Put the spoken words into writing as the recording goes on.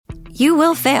You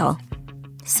will fail.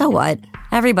 So what?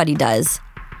 Everybody does.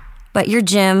 But your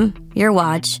gym, your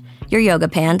watch, your yoga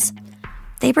pants,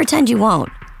 they pretend you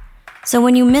won't. So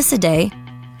when you miss a day,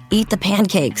 eat the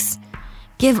pancakes.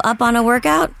 Give up on a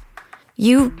workout?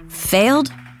 You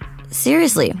failed?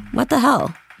 Seriously, what the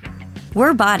hell?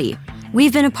 We're Body.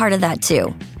 We've been a part of that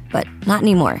too, but not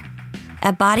anymore.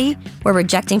 At Body, we're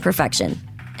rejecting perfection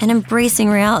and embracing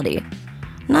reality.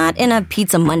 Not in a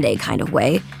Pizza Monday kind of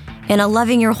way, in a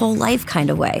loving your whole life kind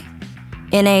of way.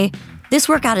 In a, this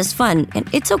workout is fun and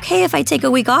it's okay if I take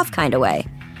a week off kind of way.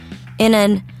 In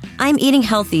an, I'm eating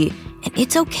healthy and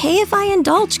it's okay if I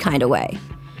indulge kind of way.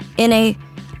 In a,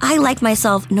 I like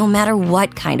myself no matter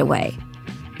what kind of way.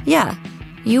 Yeah,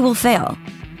 you will fail.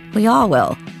 We all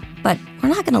will. But we're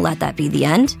not going to let that be the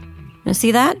end. You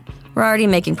see that? We're already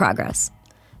making progress.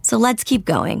 So let's keep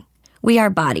going. We are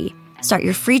Body. Start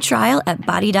your free trial at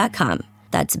body.com.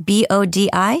 That's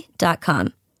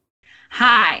BODI.com.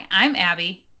 Hi, I'm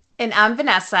Abby. And I'm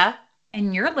Vanessa.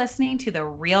 And you're listening to The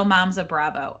Real Moms of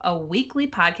Bravo, a weekly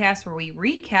podcast where we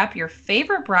recap your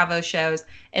favorite Bravo shows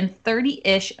in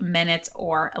 30-ish minutes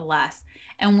or less.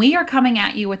 And we are coming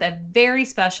at you with a very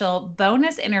special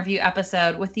bonus interview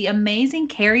episode with the amazing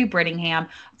Kary Brittingham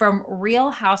from Real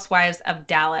Housewives of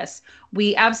Dallas.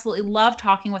 We absolutely love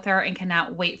talking with her and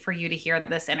cannot wait for you to hear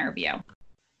this interview.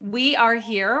 We are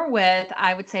here with,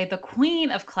 I would say, the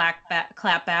queen of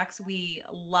clapbacks. We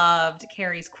loved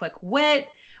Kary's quick wit.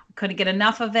 Couldn't get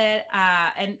enough of it.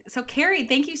 And so, Kary,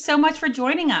 thank you so much for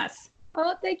joining us.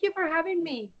 Oh, thank you for having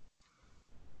me.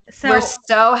 So we're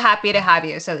so happy to have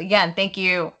you. So again, thank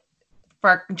you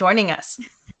for joining us.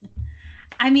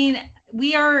 I mean,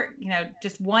 we are,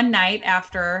 just one night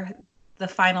after the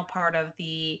final part of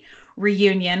the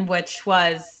reunion, which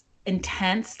was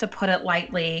intense, to put it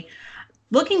lightly.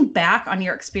 Looking back on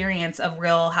your experience of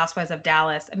Real Housewives of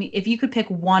Dallas, I mean, if you could pick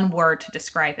one word to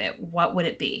describe it, what would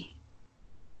it be?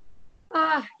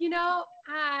 I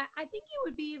think it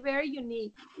would be very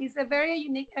unique. It's a very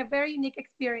unique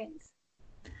experience.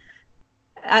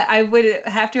 I would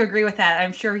have to agree with that.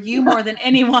 I'm sure you more than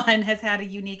anyone has had a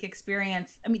unique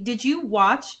experience. I mean, did you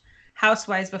watch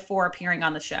Housewives before appearing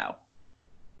on the show?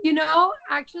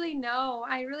 Actually, no,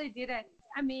 I really didn't.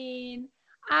 I mean,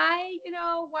 I,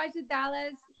 watched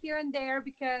Dallas here and there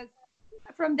because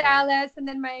from Dallas, and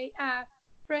then my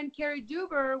friend Kary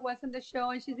was on the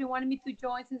show, and she's been wanting me to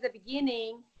join since the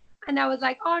beginning. And I was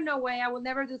like, oh, no way, I will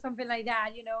never do something like that,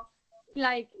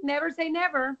 like never say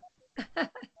never.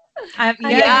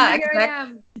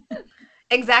 Yeah,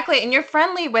 exactly. And you're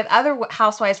friendly with other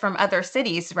housewives from other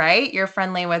cities, right? You're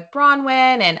friendly with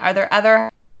Bronwyn, and are there other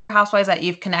housewives that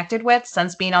you've connected with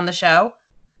since being on the show?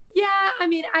 Yeah, I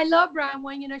mean, I love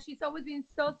Bronwyn. She's always been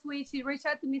so sweet. She reached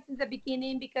out to me since the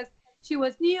beginning because she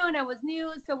was new and I was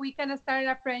new. So we kind of started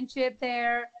a friendship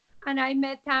there. And I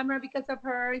met Tamara because of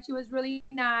her. And she was really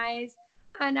nice.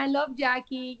 And I love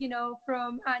Jackie,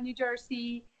 from New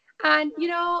Jersey. And,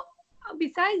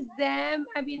 besides them,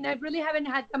 I mean, I really haven't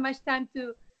had that much time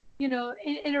to,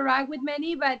 interact with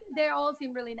many, but they all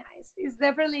seem really nice. It's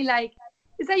definitely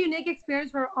it's a unique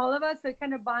experience for all of us. So it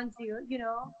kind of bonds you,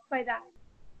 by that,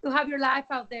 to have your life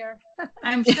out there.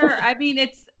 I'm sure. I mean,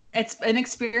 it's an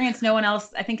experience no one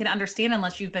else, I think, can understand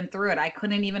unless you've been through it. I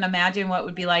couldn't even imagine what it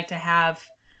would be like to have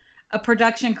a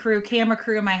production crew, camera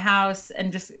crew in my house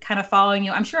and just kind of following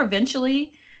you. I'm sure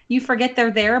eventually you forget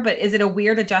they're there, but is it a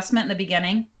weird adjustment in the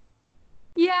beginning?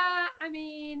 Yeah, I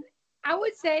mean, I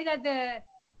would say that the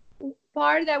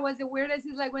part that was the weirdest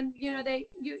is like when, you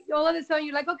all of a sudden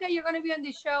you're like, okay, you're going to be on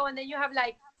this show. And then you have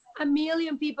like a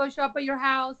million people show up at your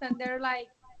house and they're like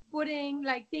putting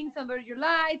like things under your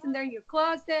lights and they're in your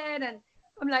closet. And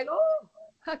I'm like, oh,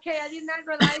 okay, I did not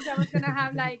realize I was going to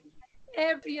have like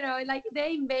like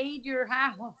they invade your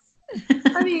house.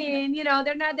 I mean,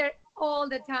 they're not there all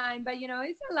the time, but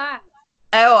it's a lot.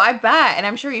 Oh, I bet. And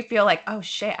I'm sure you feel like, oh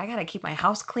shit, I gotta keep my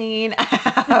house clean. I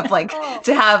have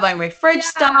to have my fridge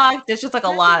stocked. There's just like a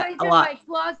lot. My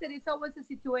closet is always a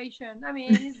situation. I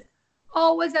mean, it's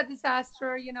always a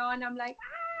disaster, and I'm like,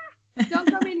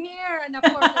 don't come in here. And of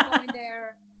course they're going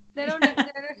there.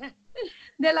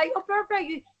 They're like, oh,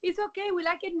 perfect. It's okay. We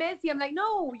like it messy. I'm like,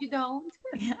 no, you don't.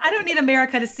 I don't need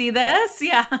America to see this.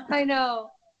 Yeah. I know.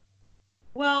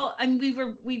 Well, and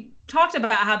we talked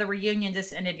about how the reunion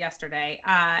just ended yesterday,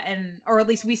 or at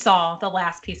least we saw the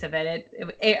last piece of it.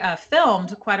 It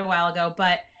filmed quite a while ago,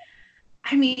 but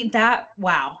I mean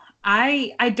wow.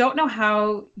 I don't know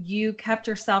how you kept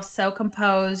yourself so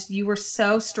composed. You were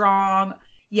so strong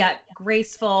yet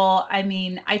graceful. I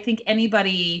mean, I think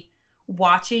anybody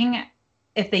watching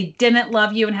if they didn't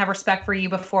love you and have respect for you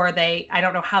before I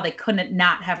don't know how they couldn't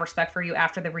not have respect for you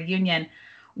after the reunion.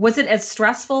 Was it as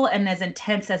stressful and as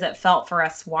intense as it felt for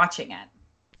us watching it?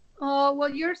 Oh, well,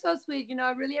 you're so sweet.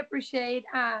 I really appreciate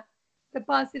the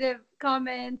positive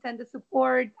comments and the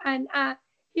support. And,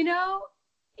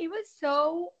 it was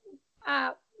so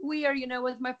weird. It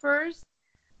was my first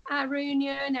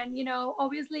reunion. And,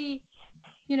 obviously,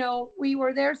 we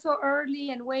were there so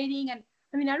early and waiting. And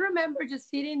I mean, I remember just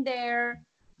sitting there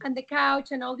on the couch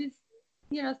and all this,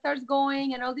 starts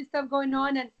going and all this stuff going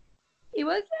on. And it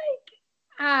was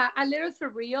like a little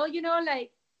surreal,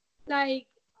 like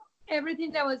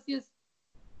everything that was just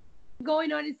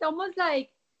going on. It's almost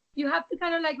like you have to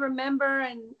kind of like remember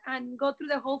and go through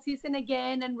the whole season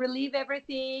again and relive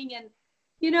everything. And,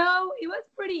 it was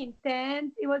pretty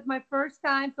intense. It was my first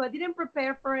time, so I didn't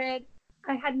prepare for it.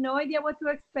 I had no idea what to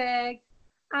expect.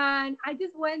 And I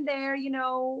just went there,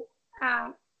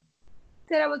 said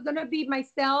I was going to be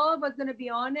myself, was going to be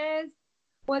honest,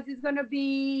 was just going to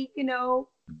be,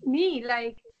 me.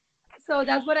 Like, so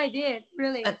that's what I did,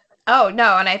 really. Oh,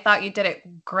 no. And I thought you did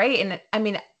it great. And I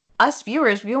mean, us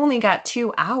viewers, we only got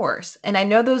 2 hours. And I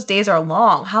know those days are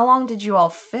long. How long did you all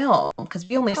film? Because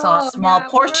we only saw a small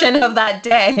portion of that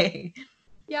day.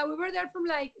 Yeah, we were there from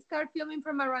start filming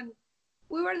from around,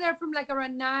 we were there from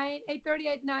around 8:30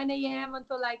 at 9 a.m.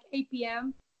 until 8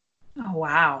 p.m. Oh,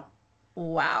 wow.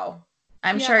 Wow.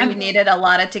 I'm sure you needed a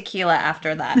lot of tequila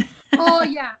after that. Oh,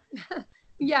 yeah.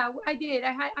 Yeah, I did.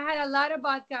 I had a lot of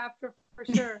vodka after, for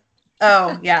sure.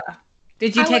 Oh, yeah.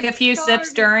 Did you take a few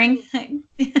sips during?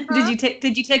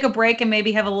 Did you take a break and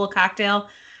maybe have a little cocktail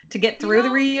to get through the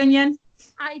reunion?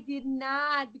 I did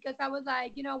not, because I was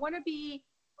like, I want to be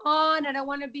on and I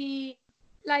want to be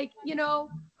I'm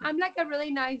like a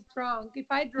really nice drunk. If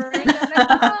I drink, I'm like,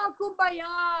 oh,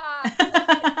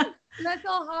 kumbaya. Let's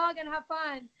all hug and have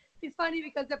fun. It's funny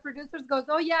because the producers goes,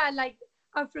 oh yeah,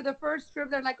 after the first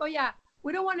trip, they're like, oh yeah,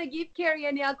 we don't want to give Kary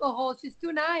any alcohol. She's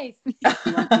too nice. She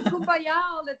wants to kumbaya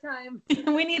all the time.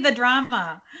 We need the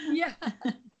drama. Yeah.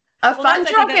 Fun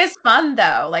drunk is fun,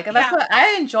 though. That's what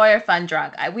I enjoy. A fun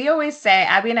drunk. We always say,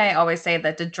 Abby and I always say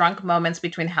that the drunk moments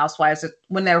between housewives,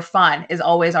 when they're fun, is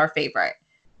always our favorite.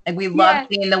 We love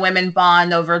seeing the women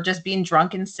bond over just being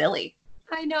drunk and silly.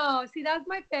 I know. See, that's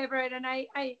my favorite, and I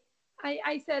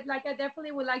said I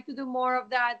definitely would like to do more of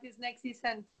that this next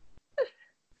season.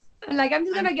 I'm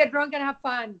just gonna get drunk and have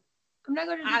fun. I'm not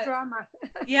gonna do drama.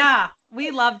 Yeah, we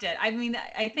loved it. I mean,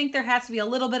 I think there has to be a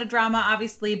little bit of drama,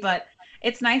 obviously, but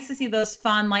it's nice to see those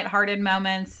fun, lighthearted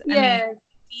moments. Yes. I mean,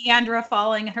 Deandra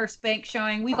falling and her spank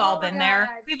showing. We've all been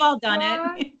there. We've all done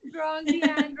it. Drunk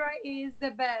Deandra is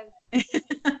the best.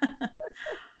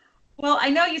 Well, I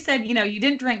know you said, you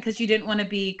didn't drink because you didn't want to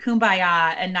be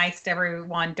kumbaya and nice to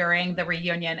everyone during the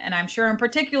reunion. And I'm sure in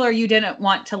particular, you didn't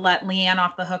want to let Leanne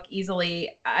off the hook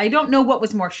easily. I don't know what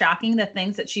was more shocking, the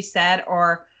things that she said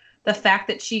or the fact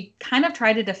that she kind of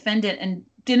tried to defend it and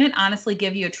didn't honestly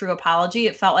give you a true apology.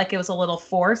 It felt like it was a little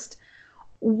forced.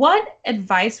 What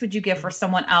advice would you give for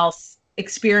someone else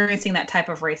experiencing that type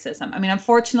of racism? I mean,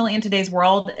 unfortunately, in today's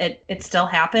world, it still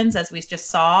happens, as we just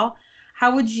saw.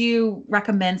 How would you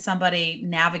recommend somebody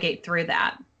navigate through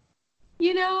that?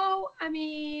 I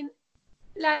mean,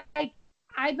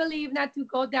 I believe not to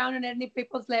go down on any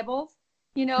people's levels,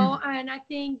 and I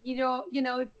think,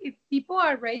 if people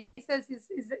are racist,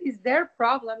 is their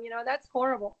problem, that's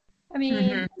horrible. I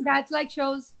mean, that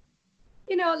shows,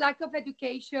 lack of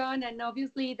education and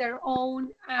obviously their own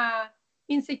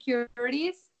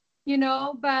insecurities,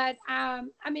 but I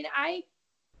mean, I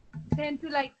tend to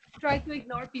try to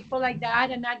ignore people like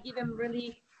that and not give them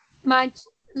really much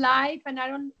life. And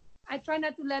I try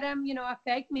not to let them,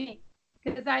 affect me,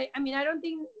 because I don't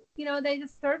think, they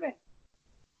deserve it.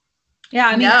 Yeah.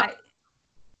 I mean,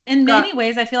 in many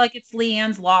ways, I feel like it's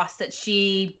Leanne's loss that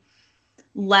she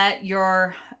let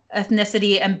your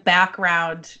ethnicity and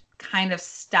background kind of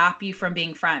stop you from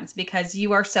being friends, because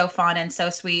you are so fun and so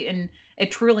sweet, and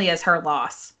it truly is her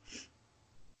loss.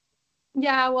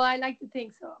 Yeah, well, I like to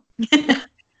think so.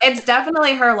 It's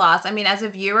definitely her loss. I mean, as a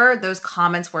viewer, those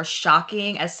comments were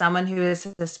shocking. As someone who is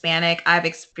Hispanic, I've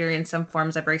experienced some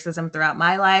forms of racism throughout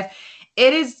my life.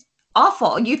 It is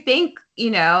awful. You think,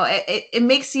 it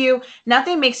makes you,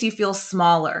 nothing makes you feel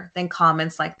smaller than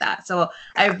comments like that. So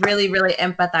I really, really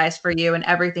empathize for you and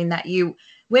everything that you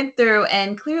went through.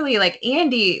 And clearly,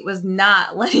 Andy was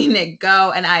not letting it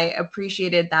go. And I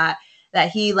appreciated that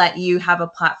he let you have a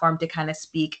platform to kind of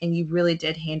speak, and you really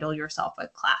did handle yourself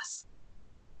with class.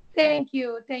 Thank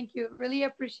you. Really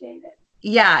appreciate it.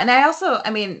 Yeah. And I also,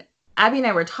 I mean, Abby and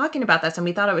I were talking about this, and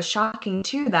we thought it was shocking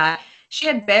too that she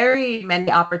had very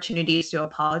many opportunities to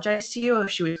apologize to you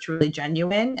if she was truly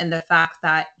genuine. And the fact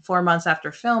that 4 months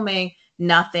after filming,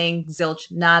 nothing, zilch,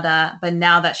 nada. But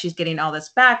now that she's getting all this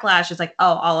backlash, it's like,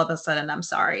 oh, all of a sudden I'm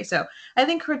sorry. So I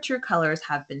think her true colors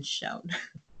have been shown.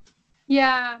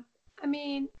 Yeah. I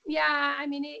mean,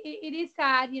 it is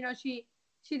sad. She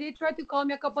did try to call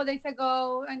me a couple of days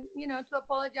ago and, to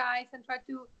apologize and try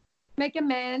to make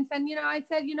amends. And, I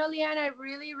said, Leanne, I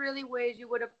really, really wish you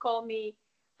would have called me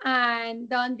and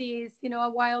done this, a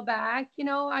while back.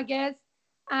 I guess,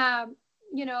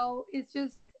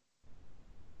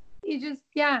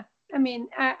 yeah. I mean,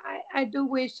 I do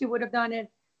wish she would have done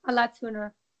it a lot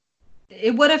sooner.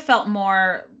 It would have felt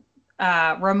more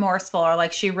remorseful, or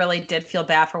like she really did feel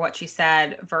bad for what she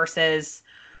said versus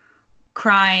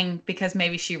crying because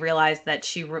maybe she realized that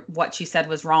what she said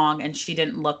was wrong and she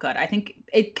didn't look good. I think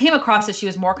it came across as she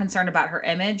was more concerned about her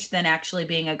image than actually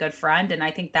being a good friend. And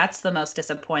I think that's the most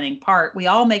disappointing part. We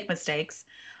all make mistakes.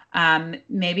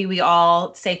 Maybe we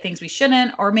all say things we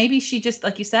shouldn't, or maybe she just,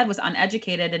 like you said, was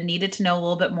uneducated and needed to know a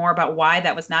little bit more about why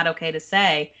that was not okay to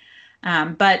say.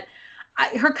 But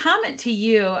her comment to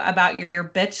you about your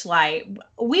bitch light,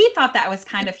 we thought that was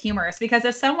kind of humorous because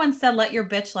if someone said, let your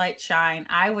bitch light shine,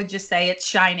 I would just say it's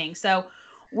shining. So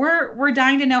we're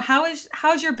dying to know how's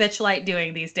your bitch light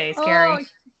doing these days, Kary? Oh,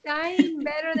 shining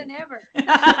better than ever.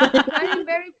 Shining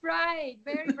very bright,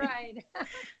 very bright.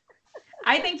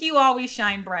 I think you always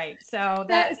shine bright. So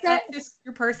that's just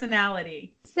your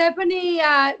personality. Stephanie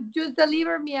just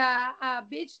delivered me a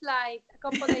bitch light a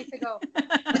couple days ago.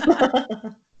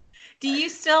 Do you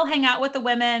still hang out with the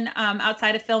women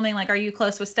outside of filming? Like, are you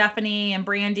close with Stephanie and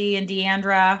Brandy and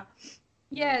Deandra?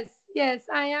 Yes,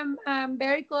 I am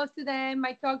very close to them.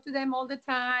 I talk to them all the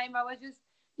time.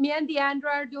 Me and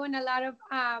Deandra are doing a lot of,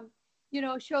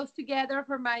 shows together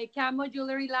for my camo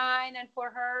jewelry line and for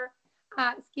her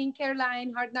skincare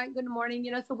line, Hard Night, Good Morning.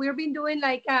 So we've been doing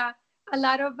like a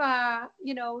lot of,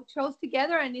 shows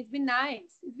together, and it's been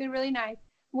nice. It's been really nice.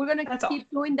 We're going to keep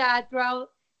doing that throughout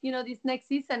this next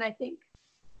season, I think.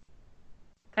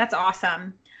 That's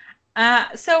awesome.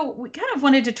 So we kind of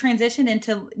wanted to transition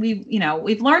into,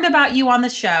 we've learned about you on the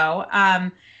show.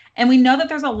 And we know that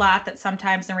there's a lot that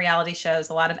sometimes in reality shows,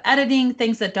 a lot of editing,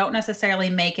 things that don't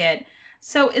necessarily make it.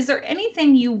 So is there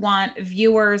anything you want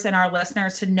viewers and our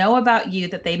listeners to know about you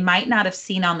that they might not have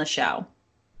seen on the show?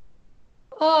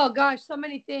 Oh gosh, so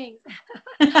many things.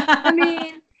 I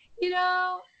mean,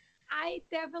 I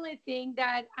definitely think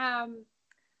that,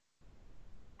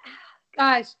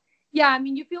 gosh, yeah, I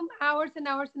mean, you film hours and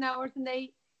hours and hours and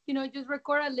they, just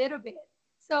record a little bit.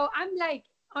 So I'm like,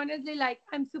 honestly, like,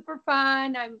 I'm super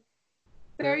fun. I'm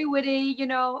very witty.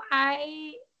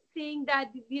 I think that,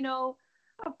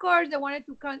 of course, I wanted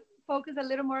to focus a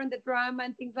little more on the drama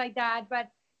and things like that.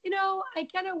 But, I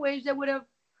kind of wish they would have,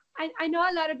 I know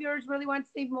a lot of viewers really want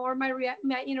to see more my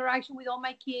interaction with all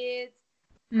my kids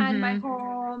and my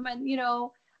home and,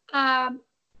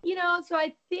 so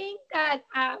I think that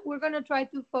we're going to try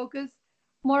to focus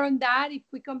more on that if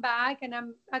we come back and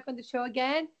I'm back on the show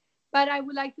again. But I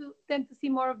would like them to see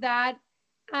more of that.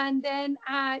 And then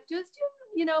just,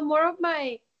 more of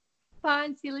my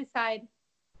fun, silly side.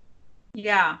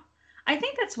 Yeah. I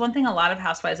think that's one thing a lot of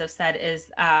housewives have said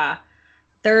is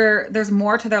there's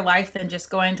more to their life than just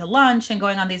going to lunch and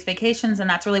going on these vacations. And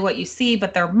that's really what you see.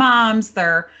 But they're moms.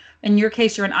 In your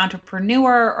case, you're an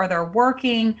entrepreneur or they're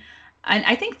working. And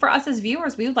I think for us as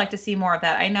viewers, we would like to see more of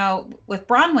that. I know with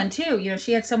Bronwyn too,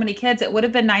 she had so many kids. It would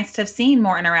have been nice to have seen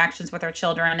more interactions with her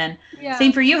children. And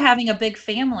same for you having a big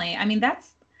family. I mean,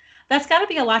 that's got to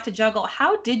be a lot to juggle.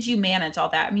 How did you manage all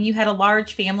that? I mean, you had a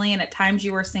large family and at times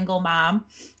you were a single mom.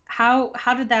 How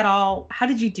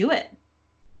did you do it?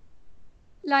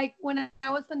 Like when I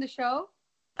was on the show?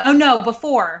 Oh no,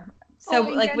 before. So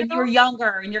like general? when you were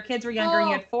younger and your kids were younger and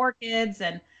you had 4 kids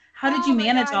and how did you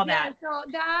manage all that? So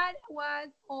that was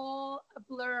all a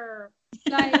blur.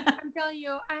 Like I'm telling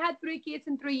you, I had 3 kids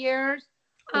in 3 years.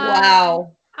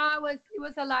 Wow. It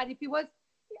was a lot.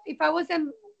 If I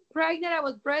wasn't pregnant, I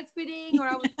was breastfeeding, or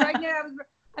I was pregnant.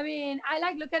 I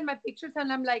like look at my pictures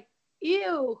and I'm like,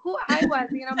 ew, who I was.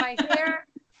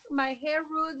 My hair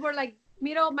roots were like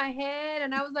middle of my head,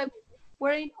 and I was like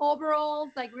wearing overalls.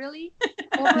 Like really,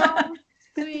 overalls.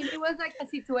 I mean, it was like a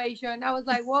situation. I was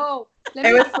like, whoa,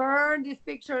 let me burn these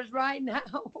pictures right now.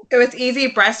 It was easy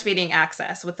breastfeeding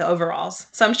access with the overalls.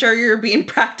 So I'm sure you're being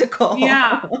practical.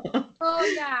 Yeah.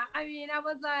 Oh, yeah. I mean, I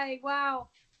was like, wow.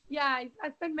 Yeah, I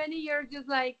spent many years just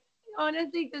like,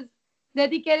 honestly, just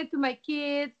dedicated to my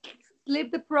kids,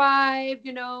 sleep deprived,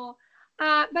 But,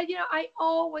 I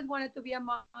always wanted to be a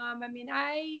mom. I mean,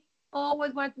 I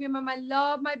always wanted to be a mom. I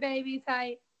love my babies.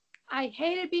 I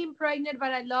hated being pregnant,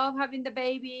 but I love having the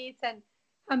babies and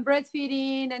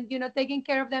breastfeeding and, taking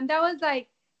care of them.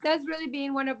 That's really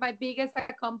been one of my biggest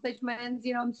accomplishments.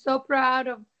 I'm so proud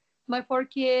of my 4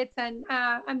 kids. And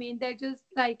I mean, they're just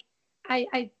like,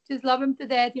 I just love them to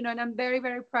death, and I'm very,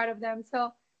 very proud of them.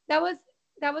 So that was,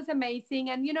 that was amazing.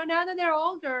 And, now that they're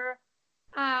older,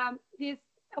 this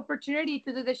opportunity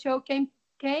to do the show came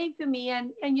to me.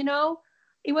 And,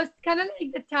 it was kind of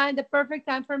like the perfect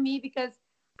time for me because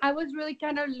I was really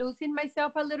kind of losing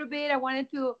myself a little bit. I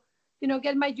wanted to,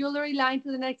 get my jewelry line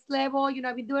to the next level.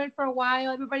 I've been doing it for a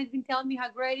while. Everybody's been telling me how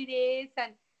great it is.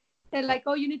 And they're like,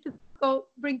 oh, you need to go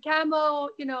bring camo,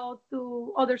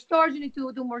 to other stores. You need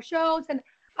to do more shows. And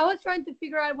I was trying to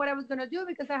figure out what I was going to do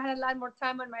because I had a lot more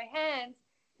time on my hands.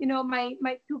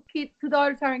 My 2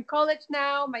 daughters are in college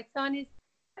now. My son is,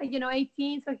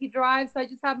 18, so he drives. So I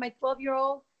just have my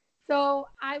 12-year-old. So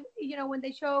when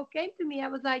the show came to me, I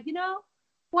was like,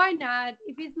 why not?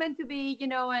 If it's meant to be,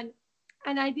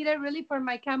 and I did it really for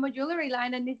my camo jewelry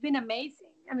line, and it's been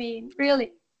amazing. I mean,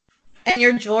 really. And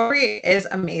your jewelry is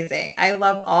amazing. I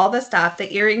love all the stuff.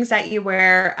 The earrings that you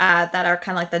wear that are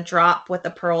kind of like the drop with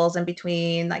the pearls in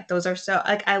between. Like those are so,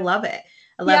 like, I love it.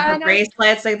 I love her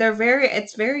bracelets. Like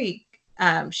it's very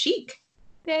chic.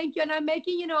 Thank you. And I'm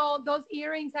making, those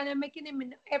earrings, and I'm making them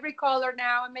in every color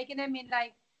now. I'm making them in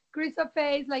like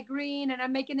chrysoprase, like green, and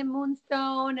I'm making them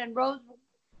moonstone and rose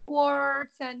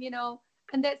quartz, and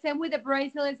and the same with the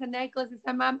bracelets and necklaces.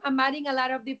 I'm adding a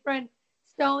lot of different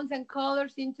stones and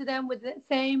colors into them with the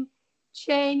same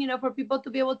chain, for people to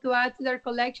be able to add to their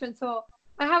collection. So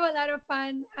I have a lot of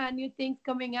fun and new things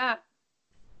coming up.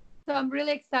 So I'm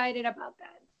really excited about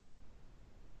that.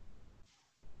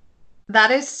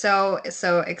 That is so,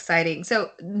 so exciting.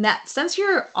 So since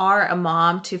you are a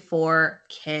mom to 4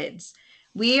 kids,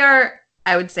 we are,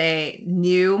 I would say,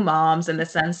 new moms in the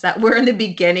sense that we're in the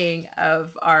beginning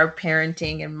of our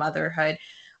parenting and motherhood.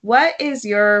 What is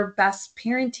your best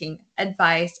parenting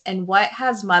advice, and what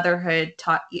has motherhood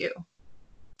taught you?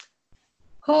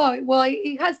 Oh, well,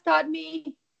 it has taught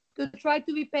me to try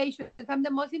to be patient. I'm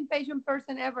the most impatient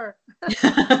person ever. But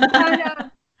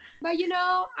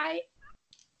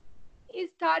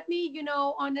it's taught me,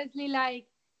 honestly, like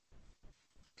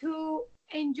to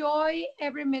enjoy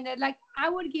every minute. Like I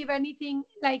would give anything,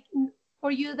 like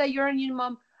for you that you're a new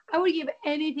mom, I would give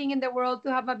anything in the world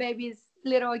to have my babies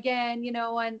little again,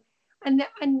 and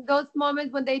those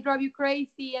moments when they drive you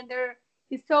crazy and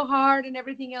it's so hard and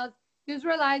everything else, just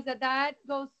realize that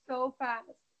goes so fast.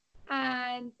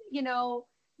 And,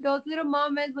 those little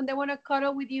moments when they want to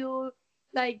cuddle with you,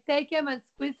 like take them and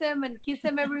squeeze them and kiss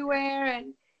them everywhere.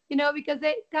 And, because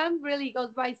time really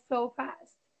goes by so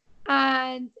fast,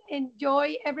 and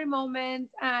enjoy every moment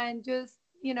and just,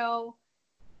 I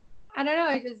don't know,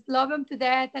 I just love them to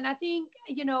death. And I think,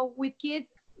 with kids,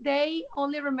 they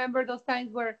only remember those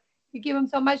times where you give them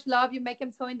so much love, you make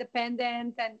them so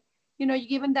independent, and, you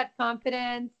give them that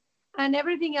confidence, and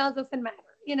everything else doesn't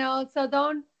matter, so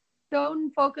don't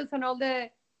focus on they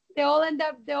all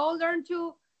learn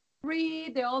to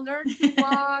read, they all learn to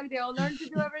walk, they all learn to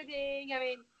do everything. I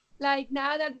mean, like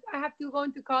now that I have to go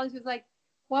into college, it's like,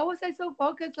 why was I so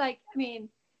focused? Like, I mean,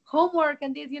 homework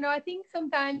and this, I think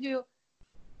sometimes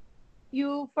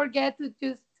you forget to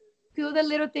just do the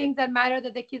little things that matter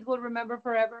that the kids will remember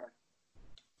forever.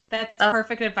 That's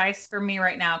perfect advice for me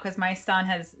right now, because my son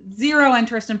has zero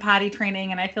interest in potty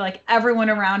training, and I feel like everyone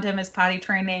around him is potty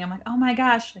training. I'm like, oh my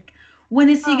gosh, like, when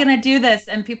is he gonna do this?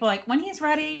 And people are like, when he's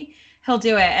ready, he'll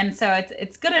do it. And so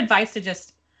it's good advice to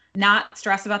just not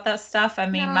stress about that stuff. I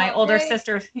mean, my older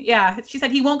sister, she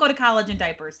said he won't go to college in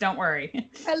diapers. Don't worry.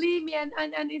 Believe me, and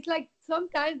it's like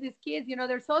sometimes these kids,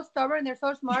 they're so stubborn, they're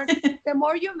so smart. The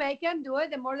more you make them do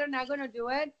it, the more they're not gonna do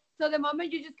it. So the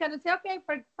moment you just kind of say, okay,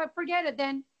 forget it,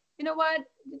 then you know what?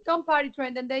 Don't potty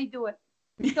train, then they do it.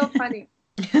 It's so funny.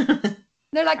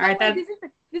 They're like, right, oh,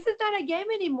 this is not a game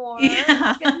anymore.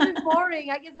 Yeah. This is boring.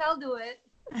 I guess I'll do it.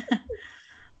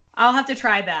 I'll have to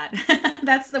try that.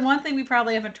 That's the one thing we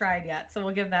probably haven't tried yet. So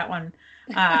we'll give that one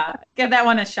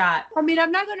a shot. I mean,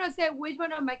 I'm not going to say which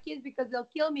one of my kids because they'll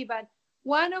kill me, but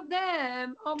one of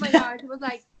them, oh my gosh, it was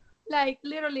like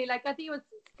literally, like I think it was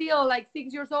still like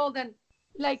 6 years old, and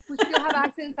like we still have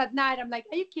accidents at night. I'm like,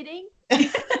 are you kidding? And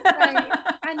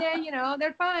then,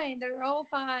 they're fine. They're all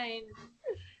fine.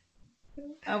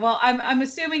 Well, I'm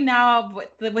assuming now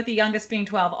with the youngest being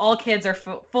 12, all kids are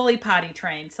fully potty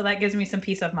trained, so that gives me some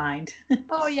peace of mind.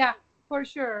 Oh yeah, for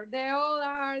sure. They all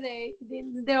are.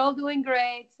 They're all doing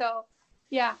great. So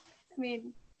yeah, I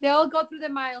mean, they all go through the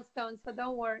milestones, so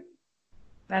don't worry.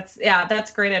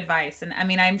 That's great advice. And I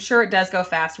mean, I'm sure it does go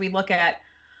fast. We look at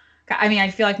I mean, I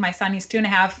feel like my son, he's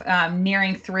 2.5,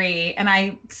 nearing 3. And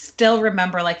I still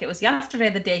remember like it was yesterday,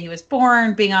 the day he was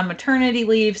born, being on maternity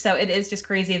leave. So it is just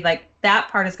crazy. Like that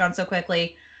part has gone so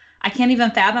quickly. I can't even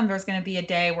fathom there's going to be a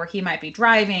day where he might be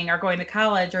driving or going to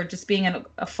college or just being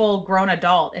a full grown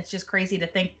adult. It's just crazy to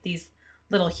think these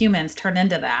little humans turn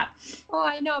into that. Oh,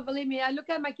 I know. Believe me. I look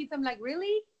at my kids. I'm like,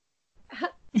 really?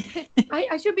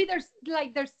 I should be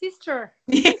their sister.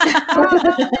 Yeah. How are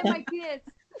they my kids?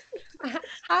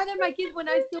 How are they my kids when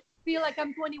I still feel like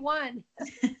I'm 21?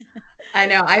 I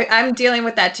know. I'm dealing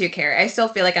with that too, Kary. I still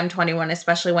feel like I'm 21,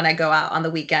 especially when I go out on the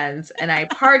weekends and I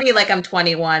party like I'm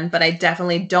 21, but I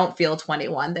definitely don't feel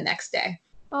 21 the next day.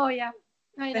 Oh, yeah.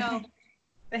 I know.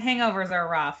 The hangovers are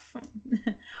rough.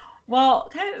 Well,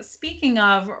 kind of speaking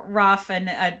of rough and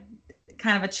a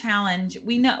kind of a challenge,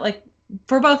 we know, like,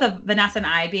 for both of Vanessa and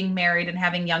I being married and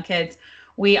having young kids,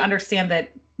 we understand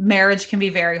that marriage can be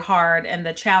very hard and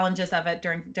the challenges of it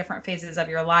during different phases of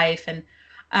your life. And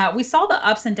we saw the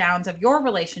ups and downs of your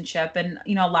relationship. And,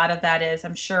 you know, a lot of that is,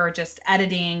 I'm sure, just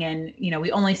editing and, you know,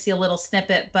 we only see a little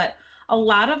snippet, but a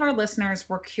lot of our listeners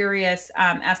were curious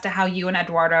as to how you and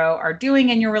Eduardo are doing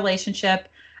in your relationship.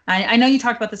 I know you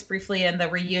talked about this briefly in the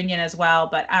reunion as well,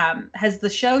 but has the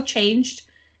show changed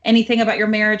anything about your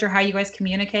marriage or how you guys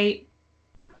communicate?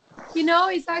 You know,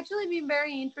 it's actually been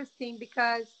very interesting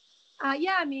because,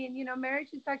 yeah, I mean, you know, marriage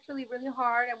is actually really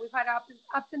hard and we've had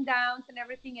ups and downs and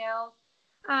everything else.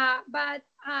 But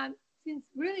since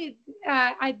really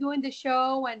I doing the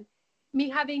show and me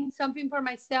having something for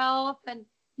myself and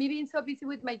me being so busy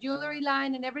with my jewelry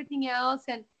line and everything else,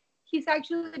 and he's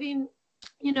actually been,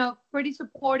 you know, pretty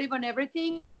supportive on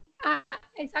everything.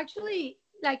 It's actually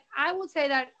like I would say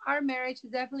that our marriage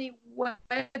is definitely way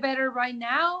better right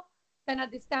now than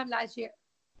at this time last year.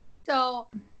 So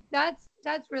that's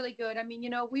really good. I mean, you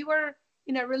know, we were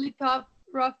in a really tough,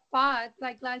 rough spot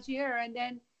like last year, and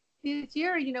then this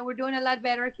year, you know, we're doing a lot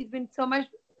better. He's been so much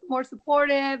more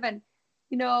supportive, and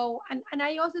you know, and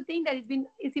I also think that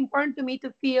it's important to me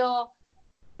to feel,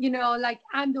 you know, like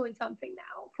I'm doing something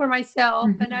now for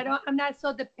myself, and I'm not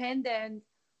so dependent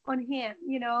on him,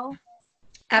 you know.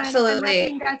 And I Absolutely.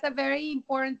 think that's a very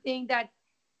important thing that,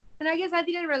 and I guess I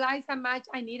didn't realize how much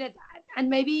I needed that. And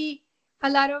maybe a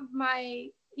lot of my,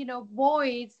 you know,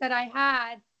 voids that I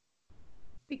had,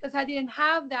 because I didn't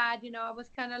have that, you know, I was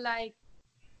kind of like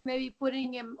maybe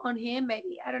putting him on him,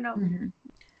 maybe. I don't know. Mm-hmm.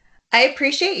 I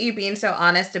appreciate you being so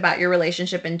honest about your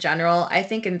relationship in general. I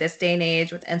think in this day and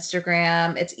age with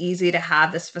Instagram, it's easy to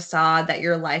have this facade that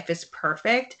your life is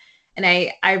perfect. And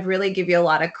I really give you a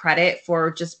lot of credit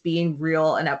for just being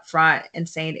real and upfront and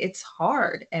saying it's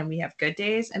hard and we have good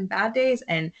days and bad days.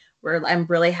 And I'm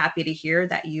really happy to hear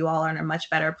that you all are in a much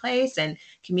better place and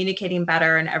communicating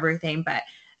better and everything. But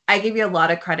I give you a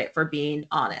lot of credit for being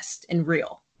honest and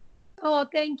real. Oh,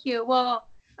 thank you. Well,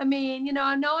 I mean, you know,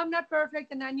 I know I'm not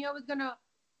perfect, and I knew I was gonna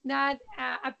not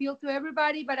appeal to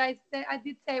everybody, but I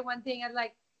did say one thing. I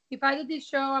like, if I do this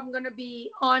show, I'm gonna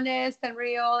be honest and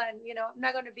real, and you know, I'm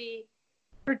not gonna be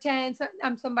pretend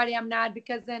I'm somebody I'm not,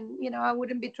 because then you know I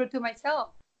wouldn't be true to myself.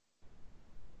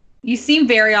 You seem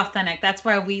very authentic. That's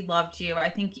why we loved you. I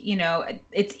think, you know,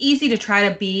 it's easy to try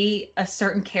to be a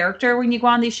certain character when you go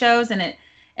on these shows, and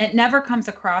it never comes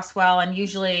across well. And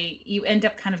usually you end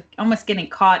up kind of almost getting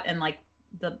caught in like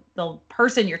the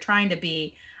person you're trying to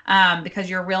be, because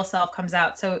your real self comes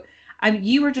out. So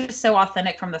you were just so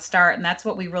authentic from the start, and that's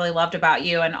what we really loved about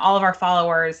you. And all of our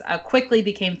followers quickly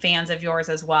became fans of yours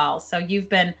as well. So you've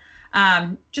been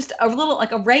just a little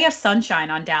like a ray of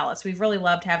sunshine on Dallas. We've really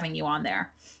loved having you on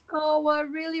there. Oh, well,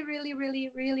 really, really,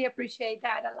 really, really appreciate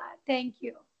that a lot. Thank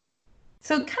you.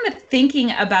 So kind of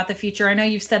thinking about the future, I know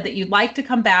you've said that you'd like to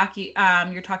come back.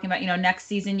 You're talking about, you know, next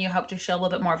season you hope to show a little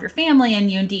bit more of your family,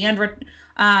 and you and Deandra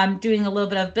doing a little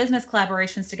bit of business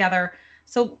collaborations together.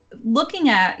 So looking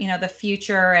at, you know, the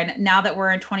future, and now that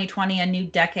we're in 2020, a new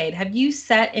decade, have you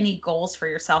set any goals for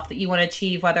yourself that you want to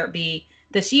achieve, whether it be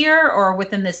this year or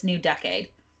within this new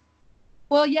decade?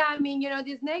 Well, yeah, I mean, you know,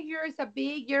 this next year is a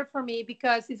big year for me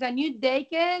because it's a new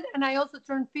decade, and I also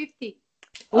turned 50.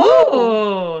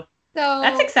 Ooh. So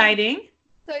that's exciting.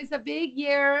 So it's a big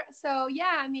year. So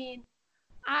yeah, I mean,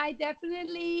 I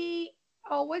definitely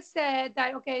always said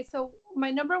that, okay, so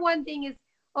my number one thing is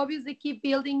obviously keep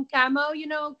building Camo, you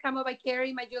know, Camo by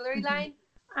Kary, my jewelry line.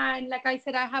 And like I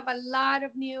said, I have a lot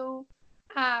of new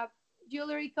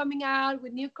jewelry coming out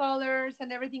with new colors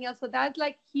and everything else. So that's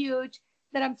like huge,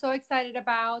 that I'm so excited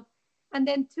about. And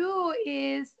then two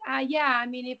is, yeah, I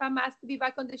mean, if I'm asked to be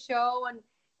back on the show and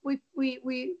we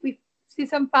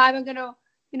season 5, I'm gonna,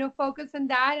 you know, focus on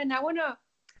that, and I wanna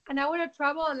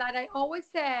travel a lot. I always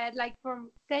said, like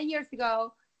from 10 years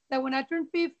ago, that when I turn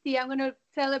 50, I'm going to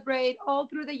celebrate all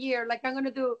through the year. Like I'm going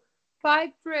to do 5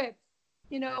 trips,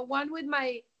 one with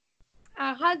my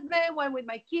husband, one with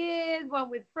my kids, one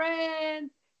with friends.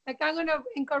 Like I'm going to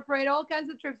incorporate all kinds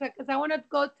of trips because I want to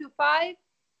go to 5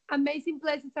 amazing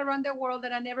places around the world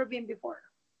that I've never been before.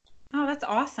 Oh, that's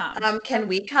awesome. Can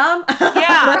we come?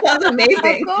 Yeah. That sounds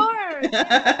amazing. Of course.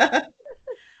 Yeah.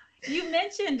 You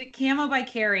mentioned Camo by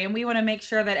Kary, and we want to make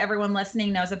sure that everyone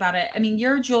listening knows about it. I mean,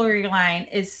 your jewelry line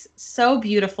is so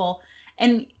beautiful,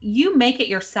 and you make it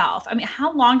yourself. I mean,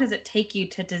 how long does it take you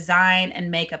to design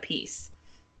and make a piece?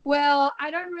 Well,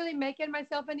 I don't really make it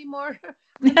myself anymore.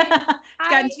 It's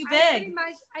gotten too big.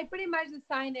 I pretty much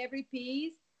design every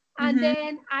piece, and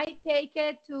then I take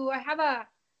it to. I have a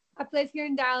place here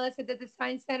in Dallas at the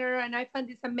Design Center, and I find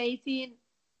these amazing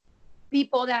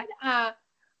people that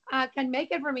can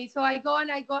make it for me. So I go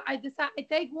and I design. I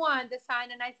take one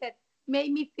design, and I said,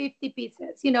 make me 50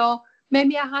 pieces. Make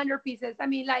me 100 pieces. I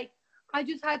mean, like I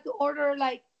just had to order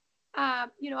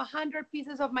 100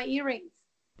 pieces of my earrings.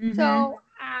 So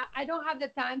I don't have the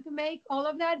time to make all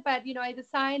of that, but I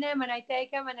design them and I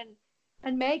take them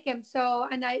and make them. So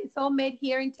it's all made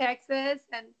here in Texas,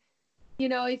 and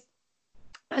it's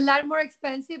a lot more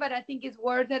expensive, but I think it's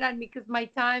worth it. And because my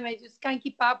time, I just can't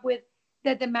keep up with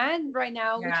the demand right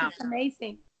now, which is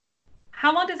amazing.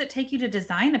 How long does it take you to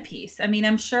design a piece? I mean,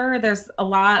 I'm sure there's a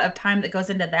lot of time that goes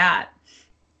into that.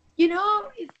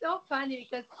 It's so funny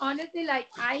because honestly, like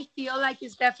I feel like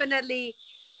it's definitely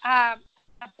a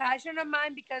passion of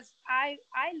mine because I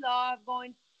love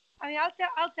going. I mean,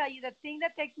 I'll tell you the thing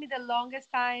that takes me the longest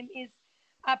time is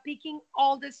picking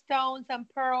all the stones and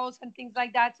pearls and things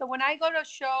like that. So when I go to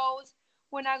shows,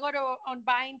 when I go on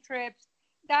buying trips,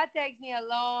 that takes me a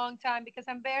long time because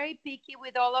I'm very picky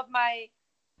with all of my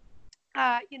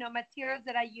materials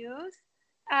that I use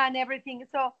and everything.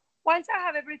 So once I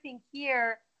have everything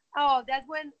here, that's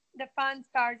when the fun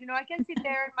starts. I can sit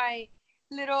there in my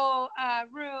little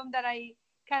room that I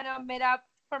kind of made up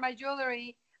for my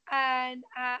jewelry, and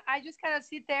I just kind of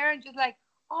sit there and just like,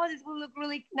 oh, this will look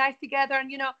really nice together,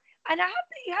 and and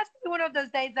it has to be one of those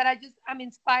days that I'm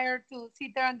inspired to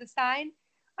sit there and design,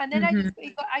 and then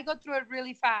I go through it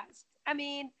really fast. I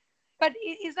mean, but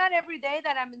it's not every day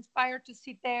that I'm inspired to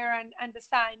sit there and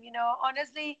design.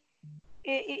 Honestly,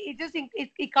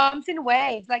 it comes in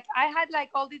waves. Like I had like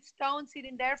all these stones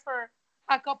sitting there for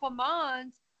a couple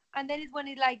months, and then it's when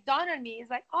it like dawned on me. It's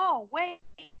like, oh wait,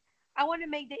 I want to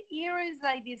make the earrings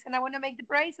like this, and I want to make the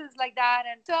bracelets like that.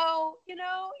 And so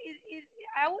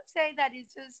I would say that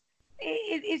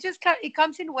it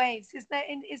comes in waves.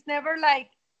 It's never like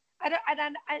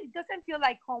it doesn't feel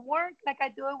like homework. Like I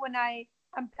do it when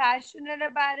I'm passionate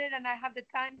about it and I have the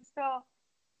time. So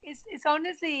it's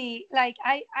honestly like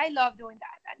I love doing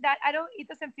that. It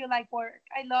doesn't feel like work.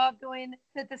 I love doing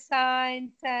the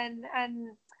designs and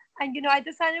I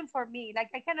design them for me. Like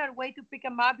I cannot wait to pick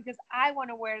them up because I want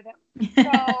to wear them.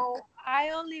 So I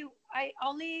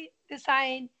only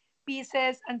design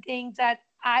pieces and things that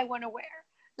I want to wear.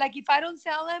 Like if I don't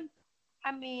sell them,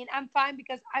 I mean, I'm fine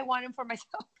because I want them for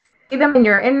myself. See them in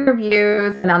your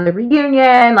interviews and on the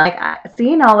reunion, like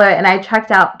seeing all it, and I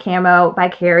checked out Camo by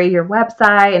Kary, your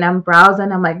website, and I'm browsing.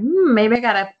 I'm like, maybe I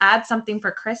gotta add something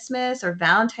for Christmas or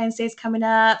Valentine's Day's coming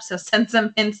up. So send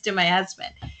some hints to my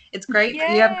husband. It's great.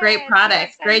 Yes, you have great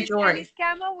products, great jewelry. It's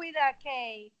Camo with a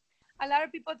K. A lot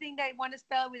of people think they want to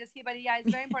spell it with a C, but yeah,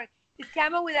 it's very important. It's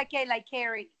Camo with a K, like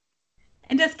Kary.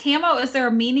 And does Camo, is there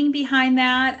a meaning behind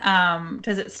that?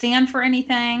 Does it stand for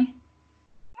anything?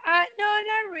 No,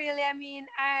 not really. I mean,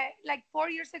 like 4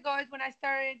 years ago is when I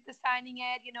started designing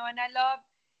it, and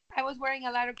I was wearing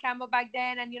a lot of camo back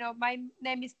then. And, my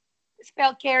name is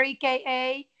spelled Kary,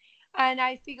 K-A. And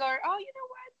I figured, oh, you know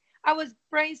what? I was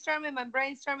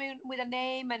brainstorming with a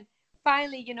name. And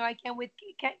finally, I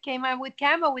came up with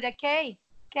Camo with a K,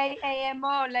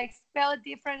 K-A-M-O, like spell it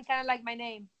different, kind of like my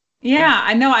name. Yeah,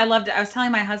 I know. I loved it. I was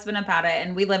telling my husband about it,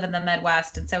 and we live in the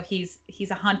Midwest. And so he's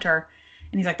a hunter.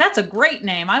 And he's like, that's a great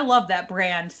name. I love that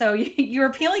brand. So you're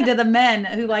appealing to the men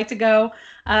who like to go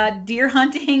deer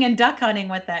hunting and duck hunting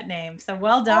with that name. So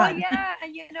well done. Oh, yeah.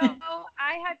 And,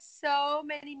 I had so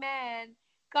many men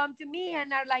come to me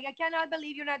and are like, I cannot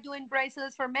believe you're not doing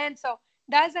bracelets for men. So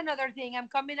that's another thing. I'm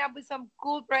coming up with some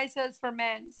cool bracelets for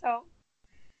men. So.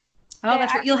 Oh,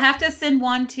 that's right. You'll have to send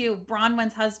one to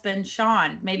Bronwyn's husband,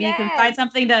 Sean. Maybe you can find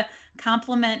something to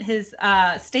complement his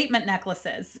statement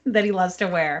necklaces that he loves to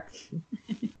wear.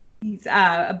 He's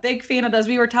a big fan of those.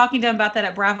 We were talking to him about that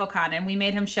at BravoCon, and we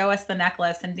made him show us the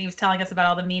necklace, and he was telling us about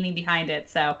all the meaning behind it.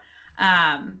 So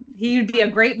he would be a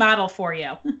great model for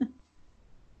you.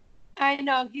 I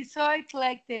know. He's so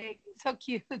eclectic. So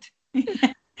cute.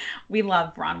 We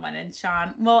love Bronwyn and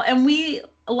Sean. Well, and we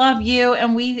love you,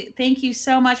 and we thank you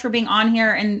so much for being on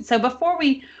here. And so before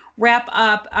we wrap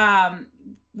up,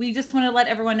 we just want to let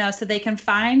everyone know so they can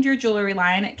find your jewelry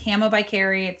line at Camo by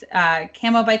Kary. It's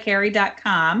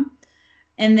camobyKary.com.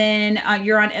 And then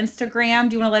you're on Instagram.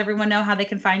 Do you want to let everyone know how they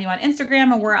can find you on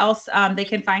Instagram and where else they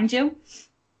can find you?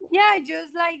 Yeah,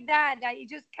 just like that.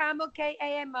 Just Camo,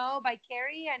 Kamo by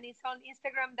Kary, and it's on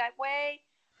Instagram that way.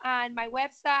 And my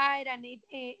website, and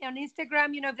on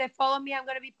Instagram, if they follow me, I'm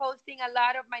going to be posting a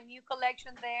lot of my new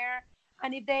collection there.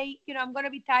 And if they, I'm going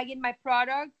to be tagging my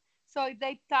product. So if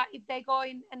they go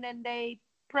in and then they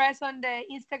press on the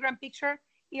Instagram picture,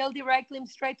 it'll direct them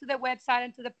straight to the website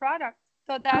and to the product.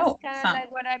 So that's kind of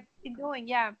like what I've been doing.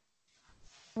 Yeah.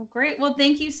 Well, great. Well,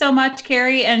 thank you so much,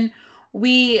 Kary. And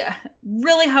we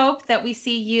really hope that we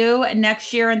see you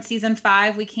next year in season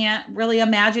 5. We can't really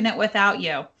imagine it without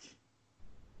you.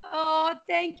 Oh,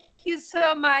 thank you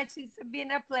so much. It's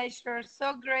been a pleasure.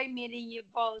 So great meeting you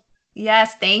both.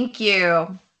 Yes, thank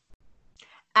you.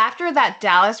 After that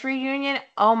Dallas reunion,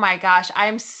 oh my gosh,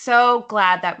 I'm so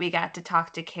glad that we got to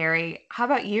talk to Kary. How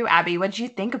about you, Abby? What did you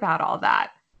think about all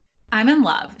that? I'm in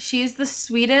love. She's the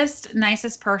sweetest,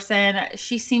 nicest person.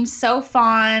 She seems so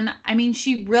fun. I mean,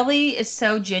 she really is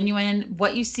so genuine.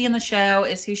 What you see in the show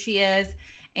is who she is.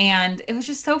 And it was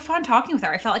just so fun talking with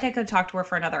her. I felt like I could talk to her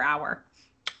for another hour.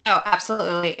 Oh,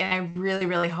 absolutely. And I really,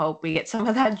 really hope we get some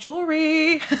of that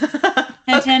jewelry.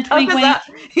 Hint, hint, wink, wink.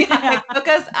 Yeah, hook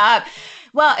us up.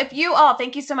 Well,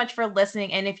 thank you so much for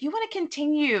listening. And if you want to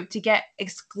continue to get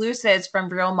exclusives from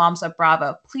Real Moms of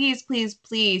Bravo, please, please,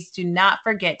 please do not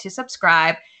forget to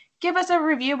subscribe. Give us a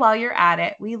review while you're at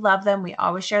it. We love them. We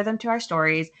always share them to our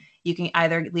stories. You can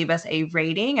either leave us a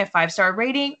rating, a 5-star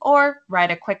rating, or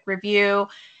write a quick review.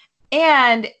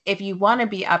 And if you want to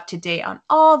be up to date on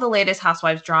all the latest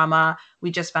Housewives drama,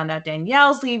 we just found out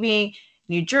Danielle's leaving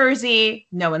New Jersey.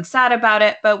 No one's sad about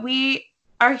it, but we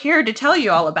are here to tell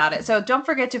you all about it. So don't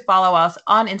forget to follow us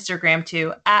on Instagram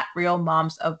too, at Real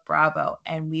Moms of Bravo,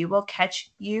 and we will catch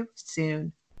you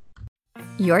soon.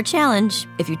 Your challenge,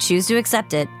 if you choose to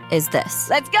accept it, is this.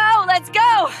 Let's go! Let's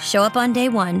go! Show up on day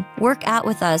 1, work out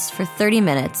with us for 30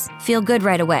 minutes, feel good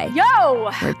right away.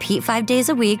 Yo! Repeat 5 days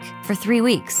a week for 3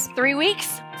 weeks. 3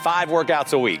 weeks? 5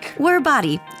 workouts a week. We're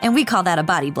Body, and we call that a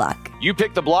body block. You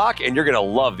pick the block, and you're going to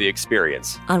love the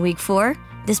experience. On week 4,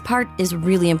 this part is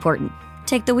really important.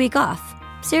 Take the week off.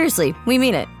 Seriously, we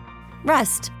mean it.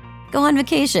 Rest. Go on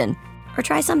vacation. Or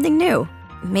try something new.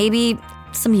 Maybe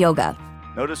some yoga.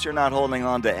 Notice you're not holding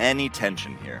on to any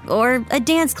tension here. Or a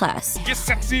dance class. Get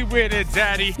sexy with it,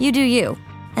 daddy. You do you.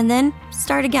 And then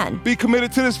start again. Be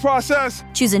committed to this process.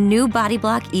 Choose a new body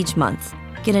block each month.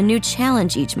 Get a new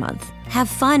challenge each month. Have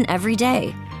fun every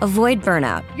day. Avoid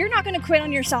burnout. You're not going to quit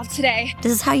on yourself today.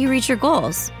 This is how you reach your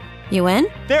goals. You in?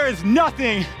 There is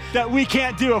nothing that we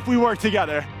can't do if we work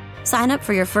together. Sign up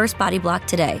for your first body block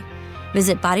today.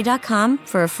 Visit body.com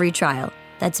for a free trial.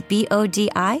 That's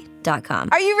BODI.com.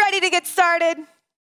 Are you ready to get started?